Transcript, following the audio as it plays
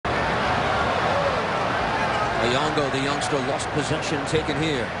Diongo, the youngster, lost possession taken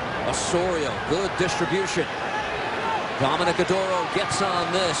here. Osorio, good distribution. Dominic Oduro gets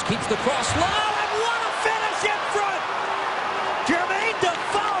on this, keeps the cross low, and what a finish in front! Jermain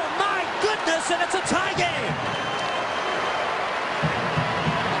Defoe, my goodness, and it's a tie game.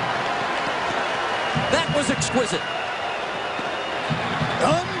 That was exquisite.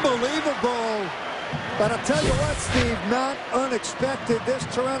 Unbelievable. But I'll tell you what, Steve, not unexpected. This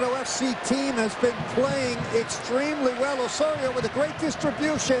Toronto FC team has been playing extremely well. Osorio with a great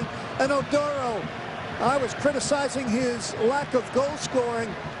distribution, and Oduro. I was criticizing his lack of goal scoring.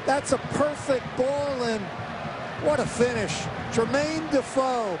 That's a perfect ball, and what a finish. Jermain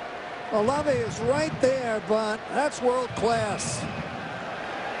Defoe. Olave is right there, but that's world class.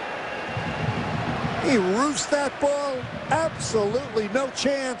 He roofs that ball. Absolutely no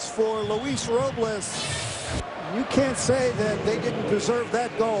chance for Luis Robles. You can't say that they didn't deserve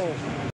that goal.